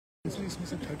इसलिए इसमें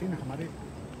से 13 हमारे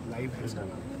लाइव है सर,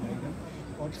 लाइव है,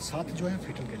 और 7 जो है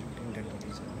फेटल कैजुअलिटी डेड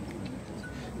बॉडीज है।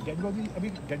 डेड बॉडी अभी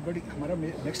डेड बॉडी हमारा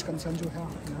नेक्स्ट कंसर्न जो है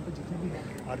यहाँ पे जितने भी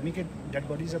आर्मी के डेड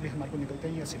बॉडीज़ अभी हमारे को निकलते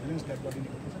हैं या सिविलियंस डेड बॉडी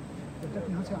निकलते हैं सर, जब तक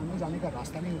यहाँ से आने जाने का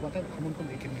रास्ता नहीं हो पाता हम उनको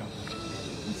लेके नहीं आते।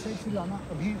 इस साइड से लाना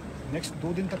अभी नेक्स्ट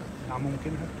 2 दिन तक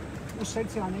नामुमकिन है। उस साइड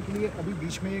से आने के लिए अभी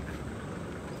बीच में एक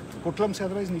कोटलम से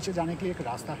अदरवाइज़ नीचे जाने के लिए एक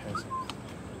रास्ता है सर,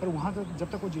 पर वहाँ तक जब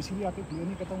तक वो जेसीबी आके क्लियर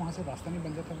नहीं करता वहाँ से रास्ता नहीं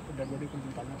बन जाता तो डेड बॉडी को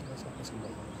निकालना थोड़ा सा पसंद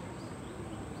आता है।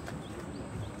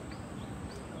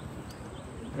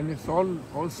 And it's all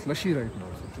slushy right now.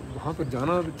 So वहाँ पर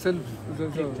जाना itself is a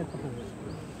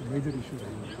major issue.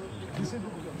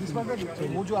 इस बार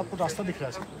वो जो आपको रास्ता दिख रहा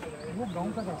है सर, वो गांव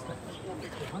का रास्ता है।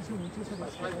 वहाँ से नीचे से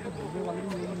रास्ता है, तो बोलने वाले भी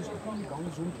यही यूज़ करते हैं, गाँव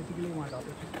जून खेती के लिए वहाँ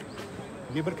जाते थे।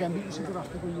 लेबर कैंप भी इसी को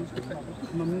रास्ते को यूज़ करते हैं।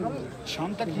 शाम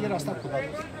तक ये रास्ता खुदा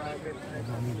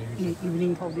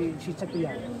इवनिंग का भी शीर्षक किया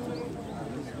है।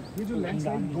 ये जो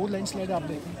लैंडस्लाइड 2 लैंडस्लाइड आप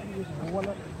देखें, वो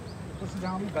वाला उस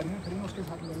जहाँ हम गाड़ियाँ खड़ी हैं उसके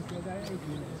साथ लैंडस्लाइड आया, एक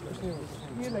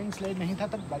ये लैंडस्लाइड नहीं था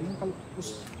तब गाड़ियाँ कल उस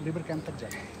लेबर कैंप तक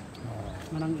जाए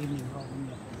Manang evening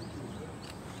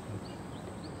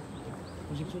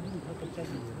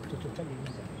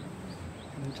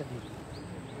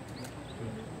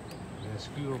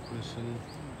rescue operation.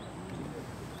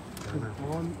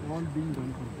 All being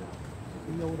done from there.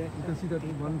 You can see that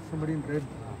somebody in red.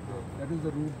 That is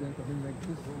the route they're coming like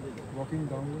this, walking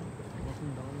downward.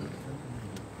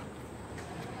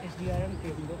 SDRM के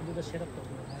उधर सेटअप कर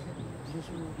रहा है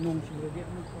जिसमें नॉन सिक्योरिटी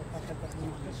में पता करने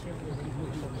का सेट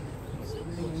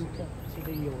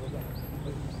सीधे ये होगा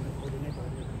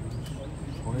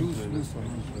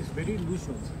very loose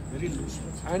ones.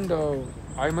 And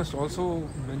I must also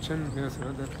mention here sir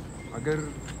that अगर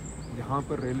यहाँ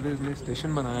पर रेलवेज ने स्टेशन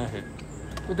बनाया है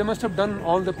तो they must have done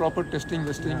all the proper testing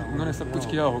उन्होंने सब कुछ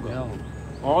किया होगा.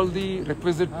 All the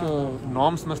requisite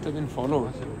norms must have been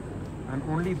followed, and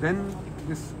only then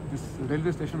this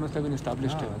railway station must have been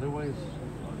established here. Otherwise,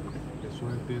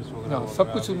 सब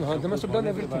कुछ they must have done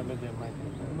everything.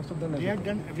 They have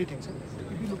done everything, sir.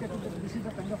 If you look at it, this is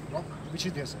the kind of rock which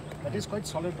is there, sir. That is quite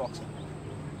solid rock, sir.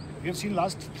 We have seen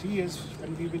last 3 years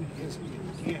when we've been here,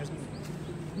 he has been.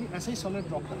 ये ऐसे ही solid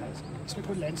rock रहा है, sir. इसमें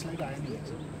कोई landslide आया नहीं है,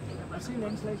 sir. ऐसे ही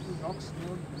landslide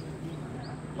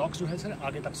rocks जो है सर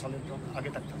आगे तक solid rock आगे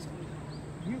तक था, sir.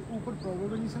 ये ऊपर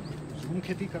probably सर झूम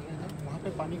खेती कर रहे थे, वहाँ पे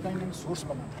पानी का इन्होंने सोर्स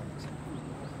बना था, sir.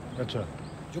 अच्छा,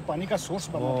 जो पानी का सोर्स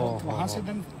बना था वहाँ से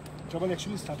then trouble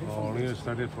actually started from there.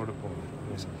 started for the problem.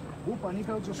 वो पानी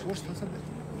का जो सोर्स था सर,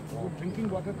 वो ड्रिंकिंग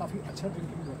वाटर काफ़ी अच्छा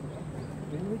ड्रिंकिंग वाटर था।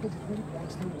 रेलवे के जितने भी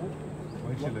प्लांट्स थे वो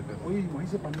वहीं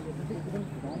से पानी लेते थे। इवन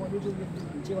गाँव वाले जो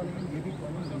नीचे वाले हैं ये भी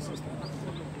प्रॉब्लम नहीं सकते।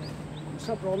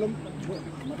 दूसरा प्रॉब्लम जो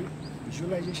हमारी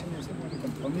विजुअलाइजेशन है सर, हमारी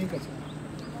कंट्रोल नहीं कर सकते।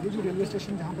 ये जो रेलवे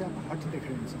स्टेशन जहाँ पे आप हट देख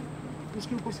रहे हैं सर,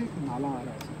 उसके ऊपर से एक नाला आ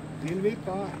रहा है सर। रेलवे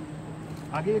का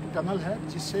आगे एक टनल है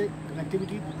जिससे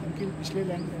कनेक्टिविटी उनकी पिछले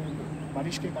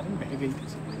बारिश के कारण बह गई थी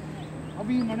सर।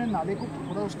 अभी इन्होंने नाले को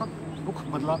थोड़ा उसका रुख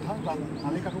बदला था,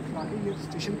 नाले का रुख ला के ये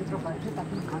स्टेशन की तरफ आए थे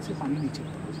ताकि यहाँ से पानी नीचे।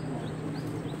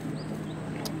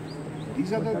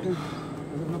 These are the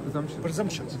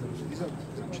presumptions. These are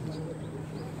presumptions.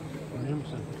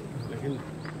 लेकिन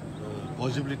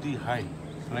पॉसिबिलिटी हाई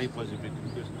पॉसिबिलिटी,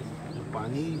 जब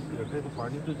पानी रखे तो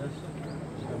पानी तो जस्ट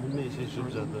जमीन में ऐसे छुप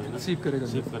जाता है ना, सीप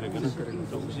करेगा ना,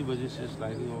 तो उसी वजह से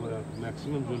स्लाइडिंग वगैरह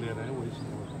मैक्सिमम जो ले रहा है वही से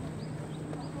होता है।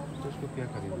 तो उसको क्या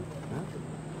करेंगे?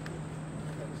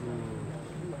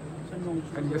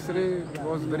 And yesterday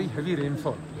was very heavy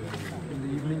rainfall. In the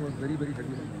evening was very heavy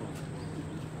rainfall.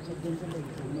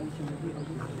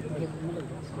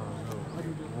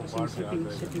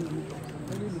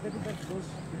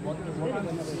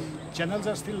 Channels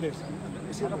are still there.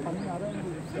 इसी तरह पानी आ रहा है,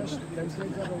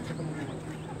 landslides are also coming.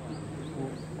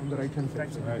 On the right hand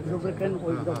side.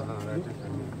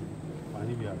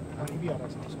 पानी भी आ रहा है। पानी भी आ रहा है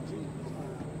सर।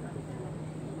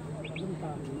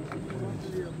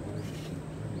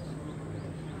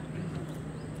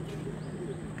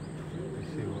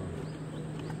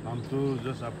 हम तो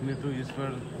जस्ट अपने तो इस पर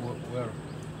were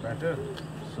better,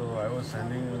 so I was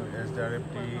sending SDRF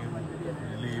team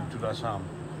relief to Assam.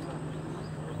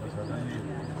 Suddenly,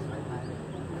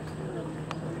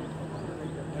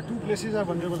 The 2 places are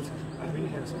vulnerable, sir. I mean,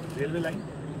 here, sir. Railway line,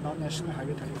 now National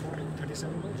Highway 34,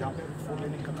 37, जहाँ पे 4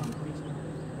 लेने का काम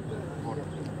हो रहा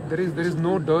है। There is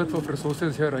no dearth of resources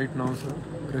here right now, sir.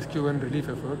 Rescue and relief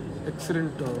effort,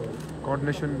 excellent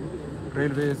coordination,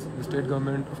 railways, the state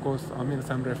government, of course, Army and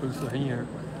Assam Rifles वहीं हैं.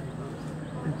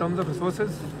 In terms of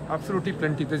resources, absolutely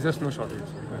plenty. There's just no shortage.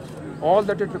 All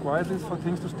that it requires is for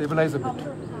things to stabilize a bit.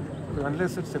 So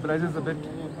unless it stabilizes a bit,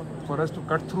 for us to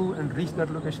cut through and reach that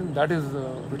location, that is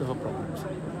a bit of a problem.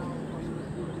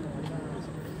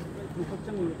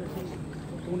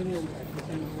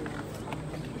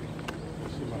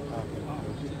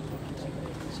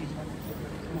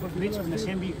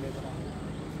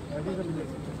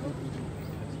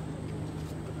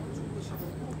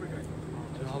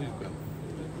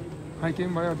 I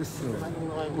came via this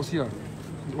OCR,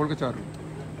 Kolkachar.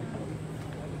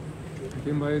 I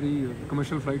came by the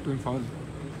commercial flight to Imphal.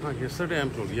 Yesterday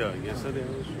I'm told, yeah, yesterday I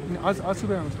was आज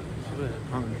सुबह आया sir.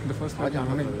 हाँ, the first flight.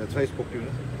 That's why I spoke to you.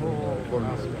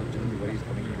 Why he's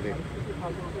coming today.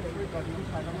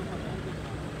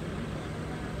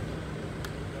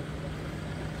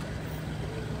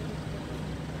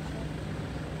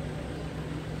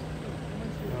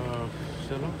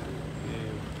 चलो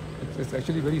It's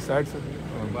actually very sad, sir.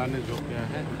 बार ने जो किया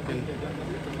है, लेकिन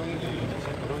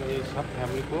ये सब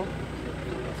फैमिली को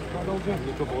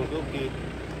बोल दो कि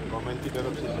गवर्नमेंट की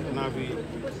तरफ से जितना भी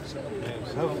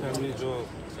सब फैमिली जो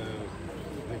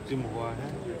विक्टिम हुआ है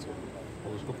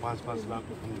उसको 5-5 लाख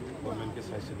हम गवर्नमेंट के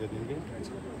साइड से दे देंगे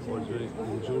और जो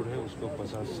इंजूर्ड है उसको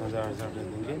 50,000 दे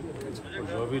देंगे और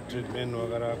जो भी ट्रीटमेंट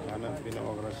वगैरह खाना पीना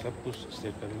वगैरह सब कुछ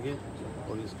सेट करेंगे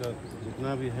और इसका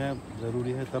जितना भी है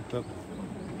ज़रूरी है तब तक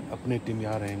अपने टीम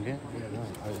यहाँ रहेंगे,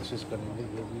 कोशिश करेंगे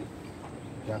जो भी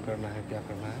क्या करना है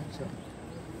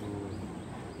तो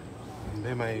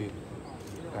कंधे में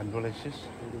कंडोलेंसेस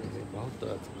बहुत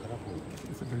खराब हो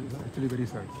गया. Actually very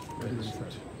sad. Very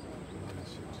sad.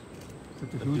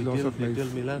 Such a huge loss of life. Detail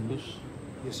मिला कुछ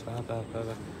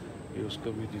कहाँ ये उसका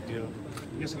भी डिटेल.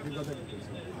 ये सब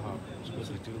हाँ उसको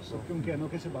डिटेल क्योंकि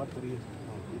अनोखे से बात करी है.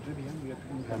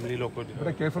 फैमिली लोग को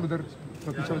बड़ा केयरफुल उधर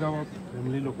पीछे हो जाओ आप.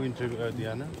 फैमिली लोग को इंटरव्यू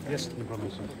दिया ना. यस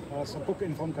इन्फॉर्मेशन सबको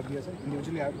इन्फॉर्म कर दिया सर.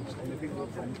 इंडिविजुअली आप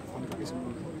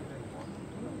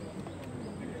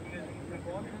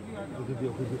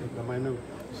मैंने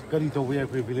करी तो हुई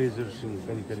कोई विलेजर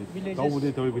करी तौदे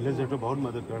तो विलेजर तो बहुत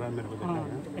मदद कर रहा है मेरे को देखा है.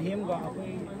 अहम का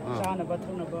कोई चानब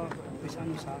थोनब पैसा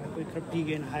नुसा कोई खर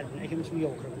पीगेन हारने अहम सु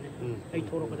यौखरबने आई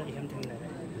थोरबदा अहम थेंगना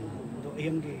दो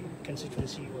अहम की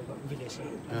कंस्टिट्यूएंसी विलेज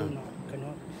अदुना कनो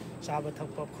चाब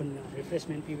थप खुन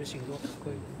रिफ्रेशमेंट पीबे सिंगो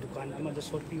कोई दुकान अमद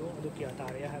सोट पियो अदु क्या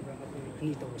तारे हाबरा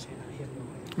अनि तोसे अहम.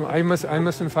 No, I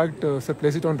must in fact sir,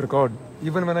 place it on record.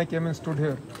 Even when I came and stood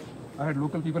here, I had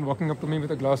local people walking up to me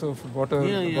with a glass of water,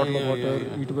 a bottle of water,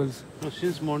 eatables. No,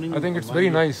 since morning I think it's very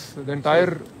nice. The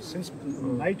entire since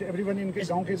night everyone इनके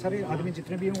गांव के सारे आदमी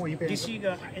जितने भी हैं वहीं पे. डीसी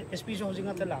का एसपी जो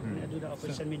होजिंगा त लागने अदुदा अपर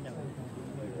Samina.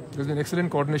 there's been excellent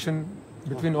coordination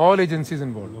between all agencies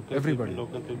involved. Everybody.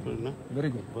 Local people ना.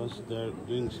 Very good. Bus they're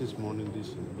doing since morning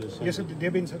this. ये सब दे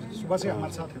बिन सर सुबह से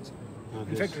हमारे साथ हैं सर.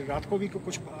 इनफैक्ट रात को भी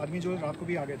कुछ आदमी जो रात को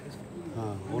भी आ गए थे सर.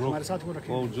 हाँ वो लोग हमारे साथ वो रखे.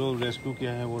 वो जो रेस्क्यू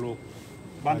किया है वो लोग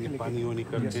पानी वो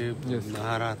निकल के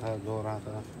नहा रहा था, धो रहा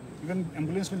था. इवन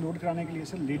एम्बुलेंस में लोड कराने के लिए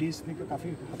सर लेडीज़ ने काफ़ी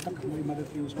हद तक हमारी मदद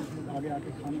की. उसमें आगे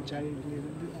आके खाना चाय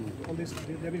all this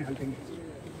they have been helping.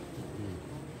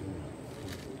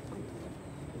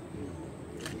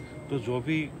 तो जो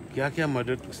भी क्या क्या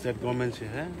मदद स्टेट गवर्नमेंट से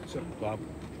है तो आप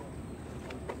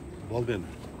बोल देना.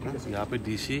 यहाँ पे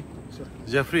DC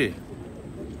Jeffrey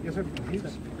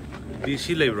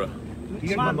DC Lebra.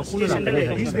 He's there.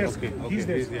 He's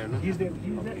there.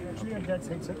 Actually, at that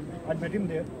side, sir. I met him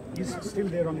there. He's still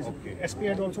there on his. SP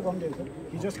had also come there, sir.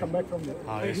 He just come back from there.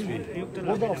 SP.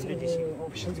 Both the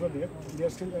officials were there. They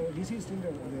are still. DC is still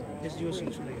there. This you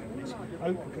seems to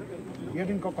We are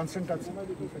in constant touch.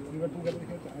 We were together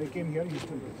here. I came here. He's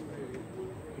still there.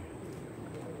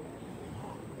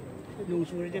 नों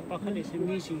सुरदे पाखले से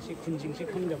मी सिंग से खुन सिंग से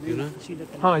खंगबने सीधा.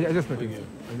 हाँ, I just met him.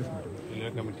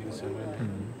 Clear committee से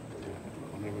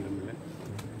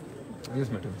I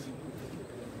just met him.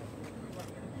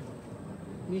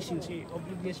 मी सिंग से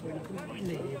oblivious बना कोई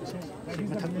नहीं है सर.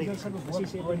 मतलब नहीं किसी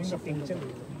से बनी सब पिंग चल.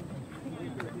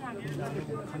 हाँ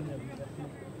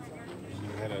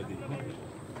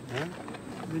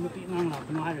मैंने भी ना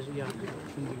अपना है जो यार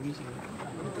सुन भी सिंग.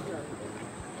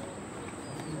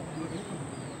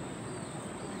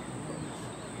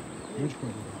 Which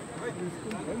one?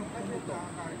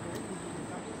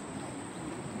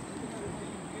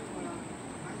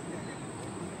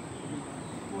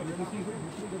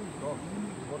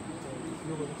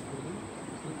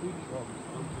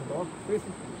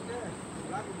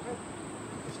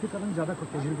 इसके कारण ज़्यादा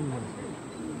कैजुअलिटी हुआ.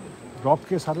 ड्रॉप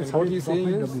के सारे What he's saying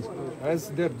is, as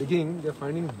they're digging, they're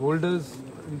finding boulders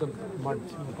in the mud.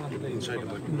 inside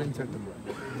the Inside the mud.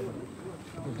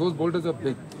 Those boulders are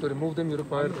big. To remove them, you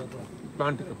require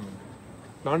plant equipment.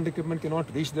 Plant equipment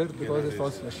cannot reach there because it's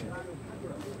all slushy.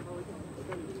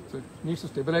 So it needs to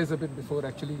stabilize a bit before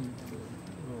actually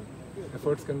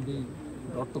efforts can be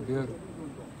brought to bear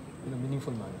in a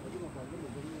meaningful manner.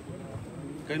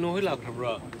 Kaya no hila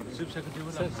khabra. Chief Secretary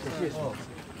wala.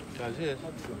 Rajesh.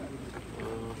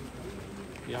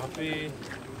 यहाँ पे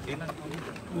एक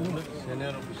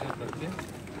senior officer करके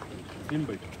team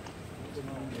बैठा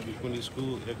बिल्कुल इसको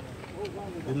एक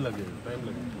दिन लगे टाइम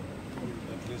लगे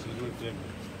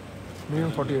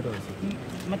Minimum 48 hours.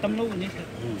 मतलब लोग नहीं थे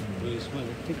तो इसमें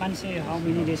ठिकान से how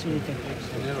many days will take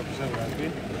senior officer आके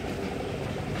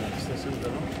सेशन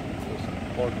करो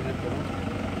कोऑर्डिनेट करो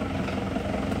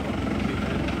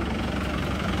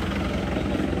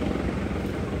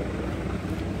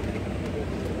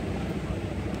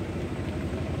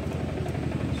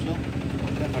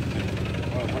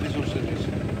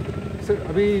Sir,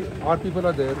 abhi our people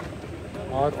are there.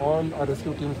 All our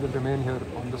rescue teams will remain here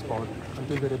on the spot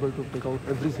until they're able to take out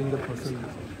every single person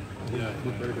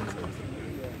who's buried inside.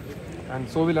 And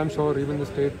so will, I'm sure, even the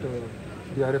state,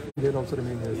 the RF, they'll also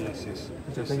remain here. Yes.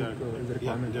 Which I think is a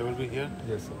requirement. They will be here.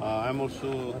 Yes, sir. I'm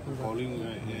also calling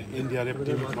NDRF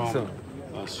team from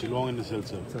Shillong and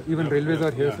Sir. Even railways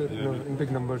are here, sir, in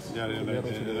big numbers. They are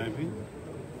arriving.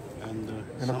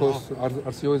 And of course, our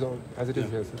CO is as it is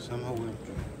here, sir. Somehow we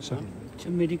have So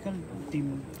medical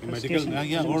team. medical,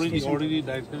 already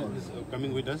director is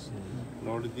coming with us.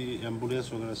 Already ambulance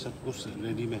वगैरह सब कुछ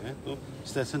ready में है तो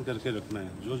station करके रखना है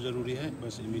जो जरूरी है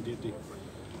बस इमीडिएटली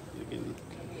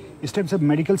इस टाइप से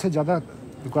मेडिकल से ज़्यादा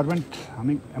रिक्वायरमेंट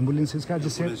हमें एम्बुलेंसेस का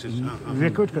जिससे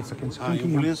रिक्रूट कर सकें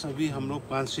एम्बुलेंस अभी हम लोग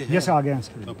 5 से है जैसे आ गए हैं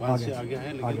 5 से आ गया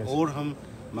है लेकिन और हम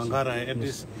मंगा रहे हैं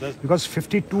एटलीस्ट 10 बिकॉज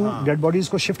 52 डेड बॉडीज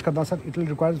को शिफ्ट करना sir it will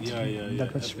require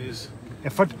that much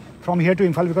effort from here to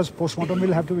Imphal because postmortem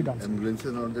will have to be done.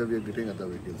 Ambulances not there, we are getting other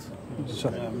vehicles.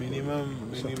 Minimum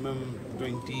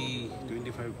 20,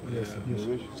 25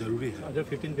 जरूरी है. Other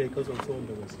 15 vehicles also on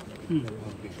the way.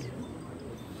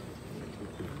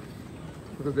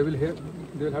 Because they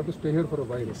will have to stay here for a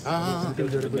while.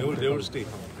 They will stay.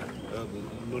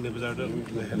 Noney bazaar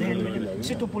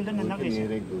से टुपुल दा नन्ना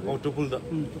कैसे और टुपुल दा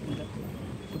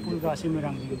टुपुल का से में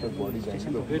रंग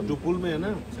ये टुपुल में है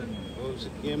ना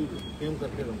केम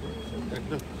करके रखो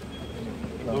एकदम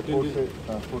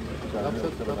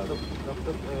तब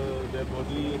तक डेड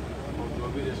बॉडी और जो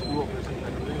भी रेस्क्यू ऑपरेशन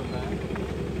करने होता है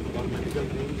और मेडिकल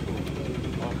टीम को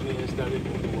अपने स्टार्टिंग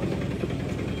को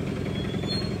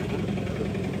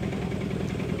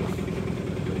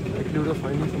likelihood of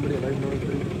finding somebody alive now is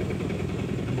very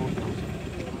remote.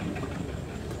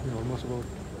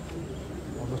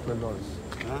 Almost 12 hours.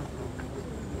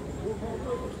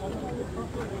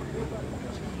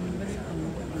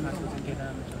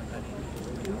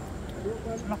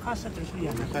 مخاصة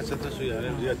ترسويا خاصة تسويا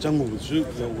يا جمو سوق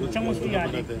جمو سويا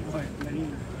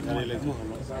अरे लगो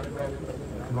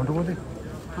नोटो को दे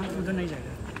हाँ उधर नहीं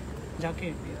जाएगा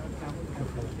जाके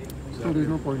So there is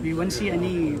no point. we won't see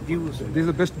any views This is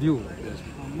the best view.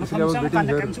 Actually, I was waiting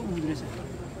here.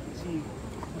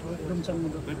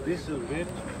 but this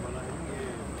weight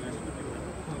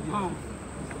हाँ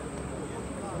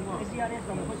SDRF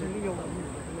हमको जल्दी होगा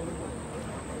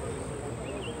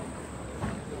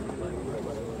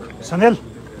सनील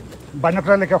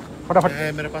बाइनोकुलर लेके आओ फटाफट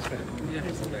मेरे पास है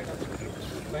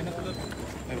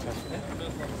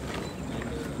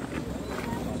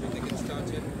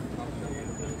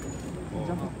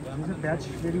batch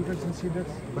where you can see that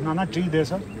banana tree there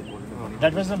sir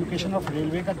that was the location of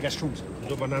railway का guest room sir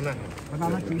जो बनाना है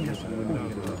banana tree there sir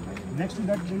next to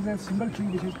that there is a single tree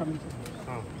which is coming sir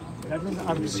that was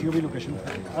our COB location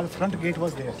our front gate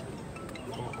was there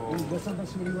and this of the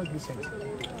COB was this side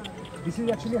this is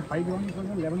actually a high ground it was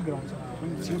a level ground sir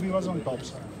and COB was on top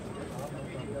sir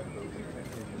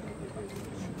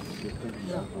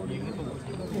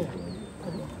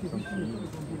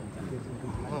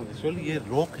actually ये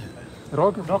rock है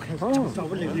Rock है हाँ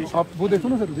आप वो देखो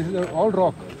ना sir this is all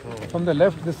rock from the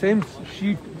left the same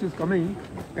sheet which is coming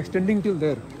extending till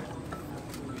there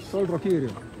it's all rocky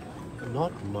area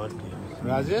not mud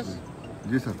Rajesh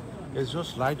ji sir ये जो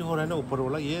स्लाइड हो रहा है ना ऊपर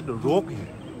वाला ये रॉक है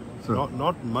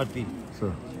नॉट मडी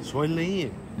सर सॉइल नहीं है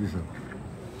जी सर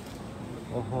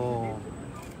ओहो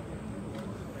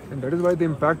and that is why the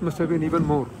impact must have been even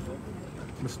more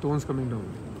the stones coming down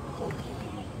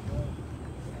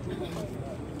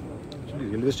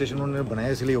railway station उन्होंने बनाया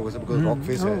इसलिए होगा सर बिकॉज़ रॉक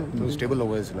फेस है तो स्टेबल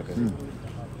होगा इस इलाके में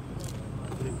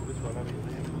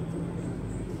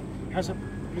yes sir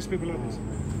these people are this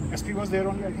SP was there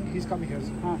only I think he's coming here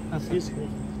sir हाँ he's here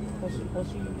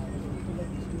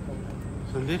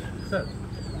संदीप सर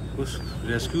कुछ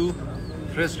रेस्क्यू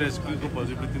फ्रेश रेस्क्यू को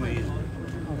पॉसिबिलिटी नहीं है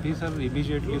अभी सर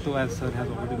immediately तो as sir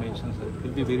has already mentioned sir it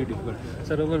will be very difficult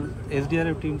sir our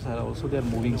SDRF teams are also they are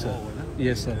moving sir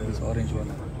yes sir this orange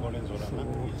one orange हो रहा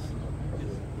है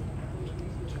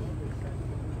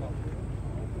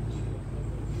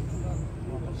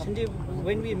Sunday,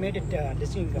 when we made it,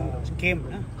 this thing came,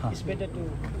 it's better to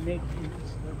make it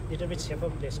little bit safer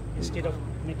place instead of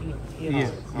making it here.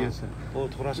 Yes, sir. वो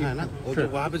थोड़ा सा है ना, वो जो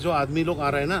वहाँ पे जो आदमी लोग आ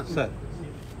रहे हैं ना, सर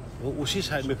वो उसी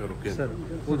साइड में करो क्या? सर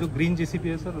वो जो ग्रीन जेसीबी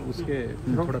है सर उसके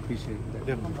थोड़ा पीछे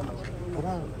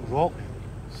थोड़ा rock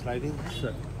sliding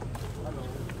sir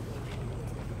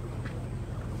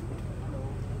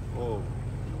O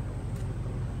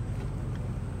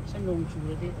Sa nung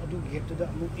churadi adu gate to the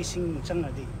mu ising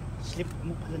changadi slip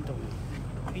mu phalan to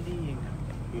idi yeng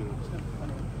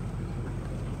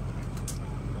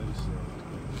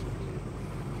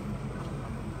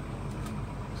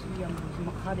siyam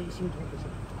makhade ising to ko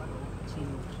sin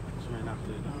इसमें ना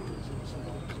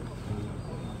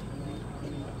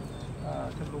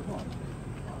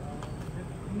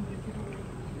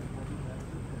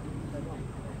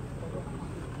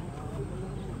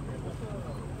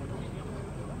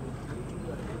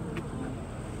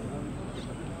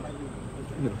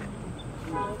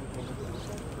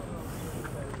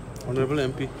Honorable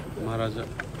MP Maharaja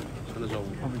Sanajaw.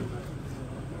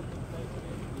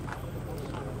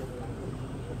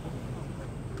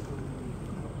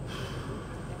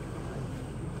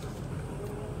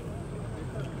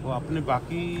 वो अपने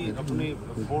बाकी अपने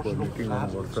फोर्स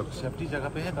लोग safety जगह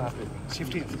पे है कहाँ पे?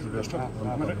 सेफ्टी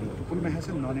हमारा टुपुल में है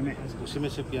सर, नॉनी में है सर, उसी में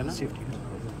से किया ना? Safety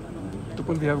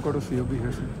Tupul, we have got a COB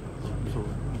here, sir. So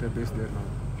they're based there now.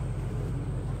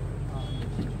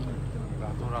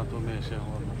 रातों में ऐसे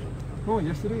हुआ No,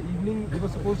 yesterday evening we were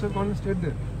supposed to have gone and stayed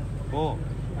there. O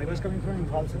I was coming from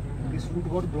Imphal sir, this route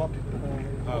got blocked,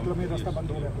 मतलब में रास्ता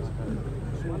बंद हो गया था,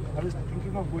 so I was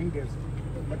thinking of going there sir,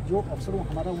 but जो अफसर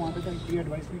हमारा वहाँ पे था, he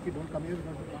advised me कि don't come here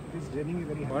because this raining is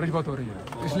very high. बारिश बहुत हो रही है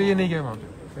इसलिए ये नहीं गए वहाँ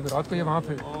पे तो रात को ये वहाँ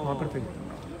पे वहाँ पर थे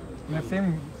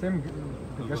same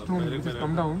guest room which has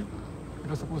come down it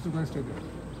was supposed to go and stay there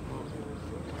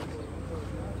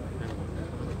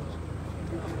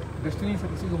destiny sir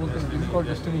इसी को बोलते हैं इट्स कॉल्ड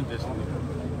डेस्टिनी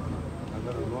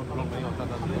अगर रोड ब्लॉक नहीं होता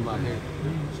था तो हम आगे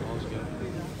सोच गया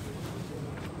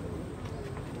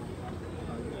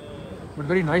but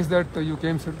very nice that you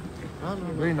came sir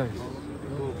very nice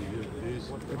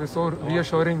it is so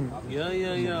reassuring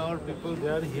Yeah. All people,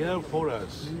 they are here for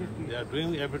us. They are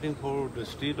doing everything for the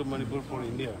state of Manipur, for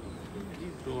India.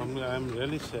 So I'm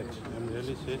really sad. I'm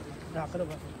really sad. rakada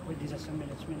ba with disaster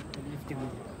management lifting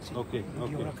Okay.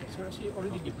 so she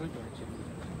already deployed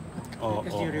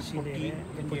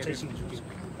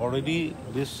Already,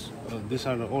 these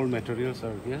are all materials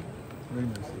are here, very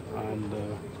nice and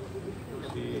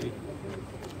see,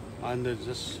 and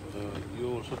just you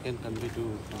also can convey to.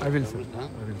 I will sir Huh?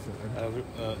 I will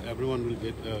sir Everyone will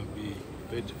be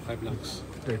paid 5 lakhs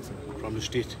great sir from the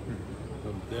state.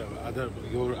 There are other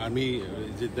your army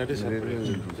that is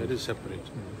separate. That is separate.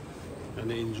 And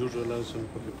the injured relatives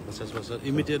उनको भी process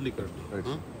immediately कर दो. Right.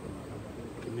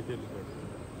 Immediately कर दो.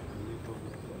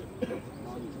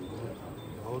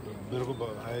 बहुत मेरे को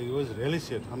I was really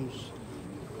sad. हम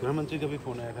गृह मंत्री का भी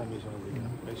फोन आया था हमेशा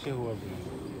कैसे हुआ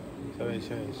सर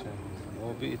ऐसा वो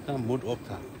भी इतना मूड ऑफ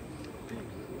था.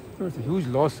 so it's a huge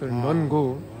loss sir in one go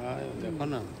देखो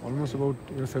ना almost about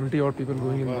 70 odd people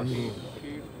going in one go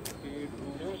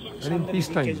and in peace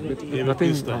time with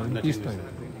nothing in peace time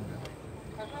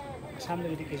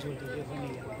samle the casualty je hone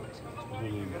ya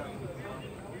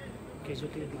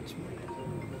casualty is much more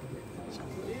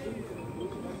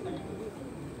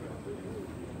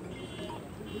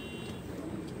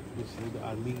the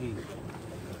army की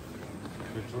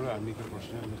petrol army का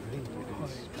question is very important.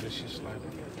 Precious life.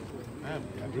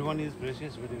 Everyone is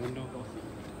precious, but even though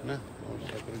na or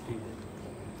security.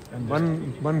 and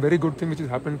one very good thing which has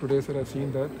happened today sir I've seen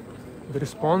that the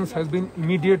response has been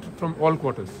immediate from all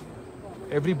quarters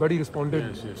everybody responded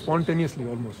spontaneously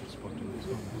almost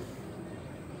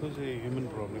It's a human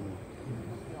problem.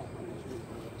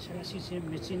 sara si se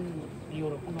machine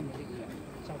Europe na mari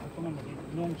South ko na mari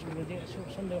non churade so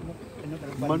sunday mo kano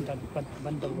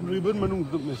ban Ribbon manung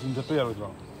machine jatte yaar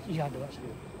jao. ya do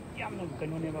yamna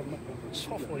kano ne ba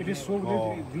soft It is so good.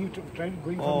 We tried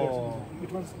going from there.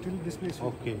 It was still this place.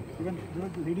 Okay. Even there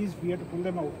were ladies, we had to pull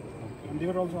them out, and they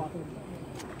were also out of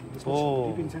the slush,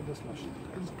 deep inside the slush.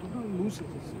 It was total loose.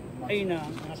 aina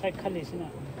ngasai khale sina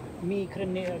mi khran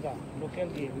ne aga local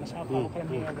ge masa pa khran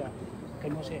ne aga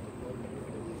kano se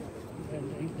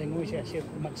dengue se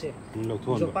mat se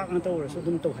so pa ang to so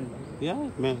dum to han Yeah,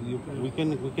 man, we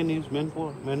can use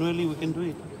manpower. Manually we can do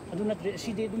it. adu na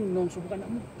si de dum nong su kan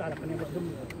am tara kan ba dum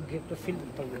get to fill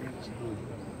to ne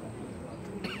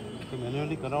तो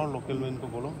manually कराओ local man को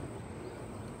बोलो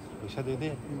पैसा दे दे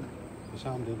पैसा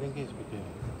हम दे देंगे इस पे क्या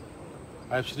है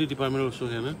IFCD डिपार्टमेंट ऑल्सो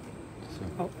है ना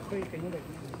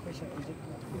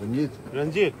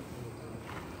Ranjit.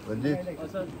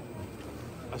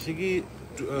 Asigi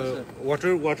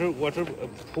water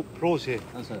pro se.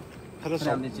 Kada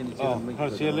sa. Har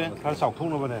sele har sa thong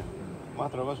na bane.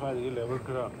 Matra ga swai level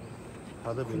kra.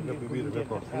 Hada bin ka bibi re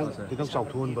ko. Kitang sa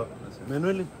thon ba.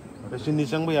 Manually machine ni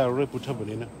sang ba ya re putha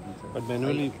bane na. But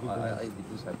manually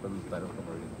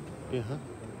yeah.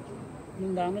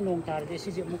 Nung nung tar de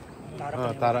si mu tar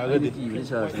Tara aga di.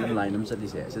 Sa line nam sa di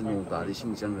sa nung ta di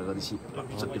sing sang ga di si.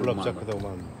 Lop sak da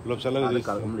man. Lop sala ga di.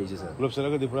 Lop sala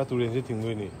ga di pura turen se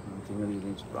thingoi ni. Tinggal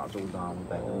ni pra zo da mu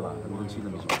ta la mun si na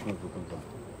mi ko.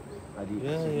 Adi.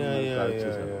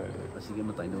 Yeah. Asige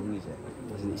ma tai no ni sa.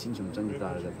 Asige sing sum chang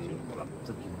ta ga di.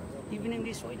 evening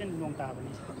di soy dan nung tar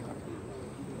bane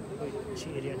si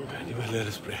area de Let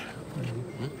us pray.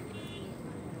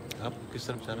 आप किस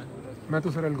तरफ जा रहे हैं? मैं तो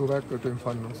sir I'll go back to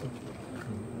Imphal now, sir.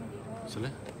 चले?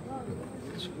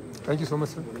 Thank you so much,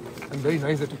 sir. And very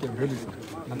nice that you came, really, sir.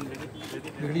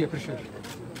 Really appreciate it.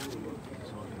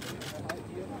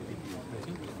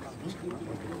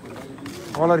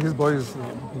 All are his boys who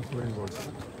are involved.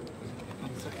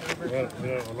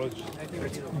 Where are all?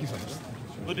 Thank you so much.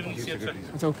 Good evening, sir.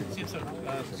 It's okay.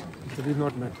 So we've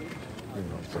not met.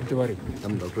 Don't worry.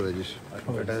 I'm Dr. Rajesh.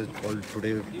 That has called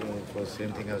today for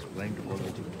same thing I was planning to call you.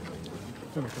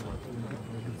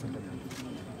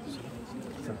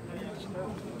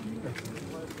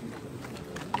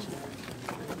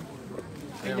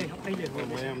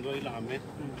 मैं हम दो इलाम में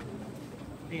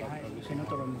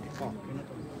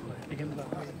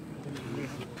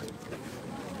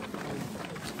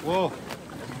वो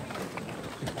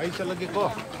आई चल लगे को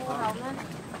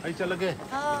आई चल लगे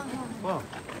वो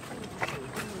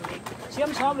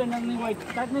siam sab le nang ni wai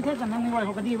tak ni the kan nang ni wai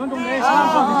ho ka di ban tung le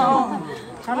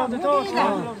chalo de to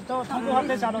thang ko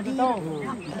hate chalo de to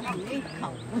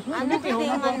Ano ti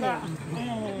man da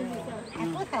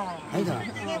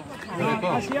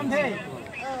siam the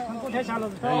thang ko the chalo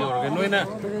de to Ayo, cái nuôi nè,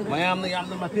 mày em này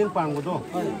mà tiếng phàng của tôi,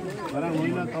 barang nuôi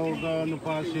nè tàu cái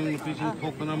nupa sinh fishing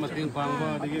thóc cái mà tiếng phàng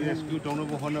và đi cái rescue tàu nó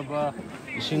có hòn và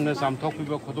sinh nó sắm thóc cái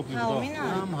bao khót cái đó,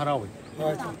 maharawi,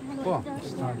 có,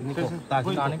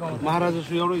 maharaja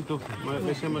suy yếu itu,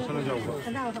 mày xem mà sao nó giàu,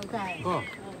 có,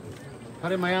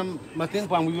 hari mày em mà tiếng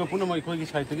phàng vì bao mày coi cái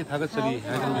site cái thằng cái sari,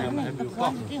 hay là mày em hay biết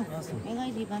có.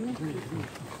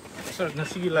 Sir,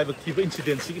 nasi live active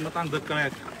incident sigi matang da kaya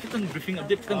kitang briefing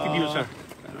update kan video sir.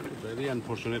 Very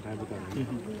unfortunate hai bata.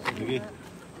 Lagi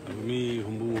mi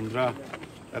humbu undra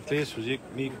atle sujik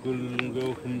ni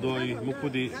kulgo humdoi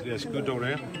mukudi rescue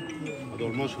dore.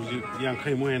 Almost sujik yang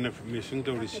khai mo hen missing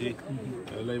to risi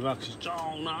laibak si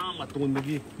chong na matun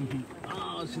bagi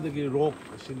sidagi rock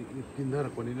sini kinar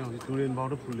ko ni na turen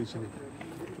bawda police ni.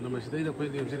 Namaste da koi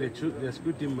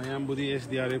rescue team mayam budi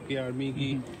SDRF ki army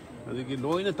ki adigi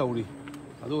loina tawri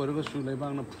adu oraga su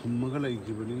leibak na phummaga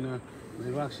laigibani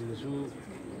leibak sin su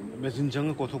machine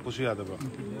jang ko thok pusu yada ba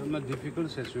na difficult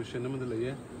situation amada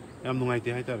laiye yam nungai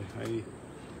te hai tare ai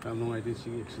yam nungai te si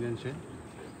accident che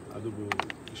adu bu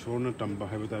shorna tamba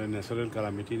hai tare natural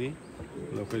calamity ni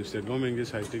local state government ke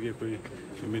side ke koi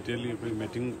immediately koi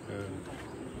meeting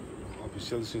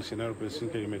officials sing senior person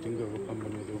ke meeting ko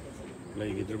kambani do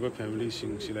laigidrba family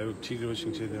sing silai thigro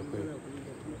sing se da koi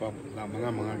la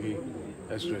manga gi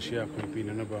Russia ko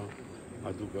pinana ba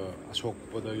aduga asok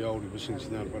pada yauri bising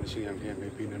sinar pa sing yang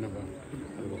yang pinana ba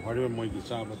aduga hardware moi gi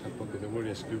cha ba thak pa ke the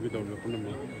rescue bi daw ko na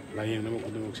la yang na ko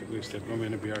no secret state ko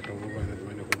mena biar ta ba na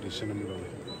mena condition am lo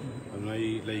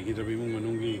nai lai gi rabi mung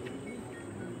manung gi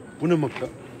punamak ta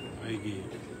ai gi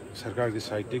sarkar gi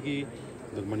side gi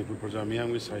the Manipur praja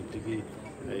miyam gi side gi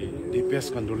ai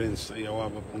deepest condolence ai awa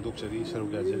ba pungdok chari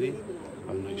saruga jari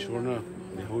am nai shorna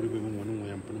ne hori be mung manung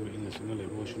yam punu in national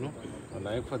level shino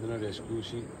life fadana rescue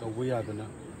si tawba yadana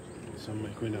sam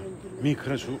koina mi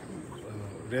kharasu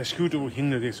rescue to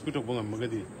hingna rescue to bangam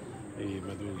magadi ei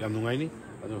madu yam nungai ni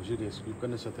ado si rescue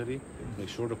kana sathari make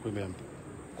sure to koi mem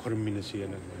khormina si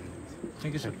ana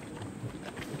Thank you, sir.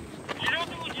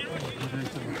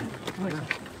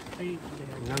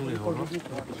 nang le ho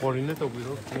khorina to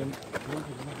biro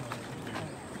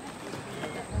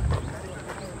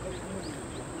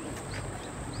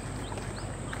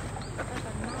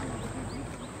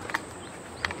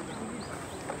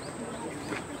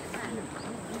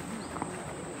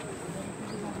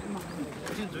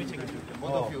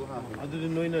other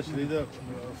than knowing us the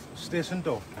station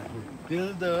to till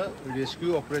the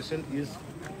rescue operation is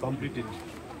completed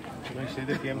I say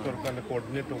the came to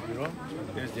coordinate to biro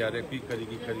is directly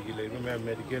karigi like no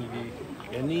medical gi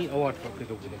any award to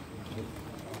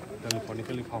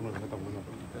telefonically found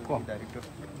to director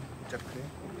check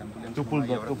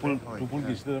Tupul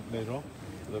gisda pero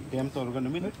camp to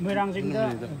organ min Moirangzingda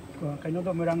kaino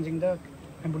do Moirangzingda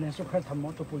ambulance to khar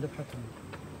thammo to pul da khar thammo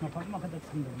ma pha ma khada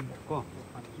thamdo ko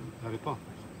ari ko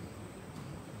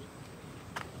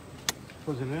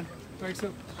so jene Right,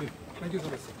 sir. Thank you so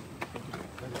much, sir.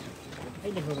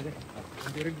 ai le hore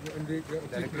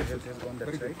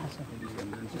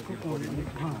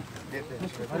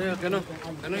Are kano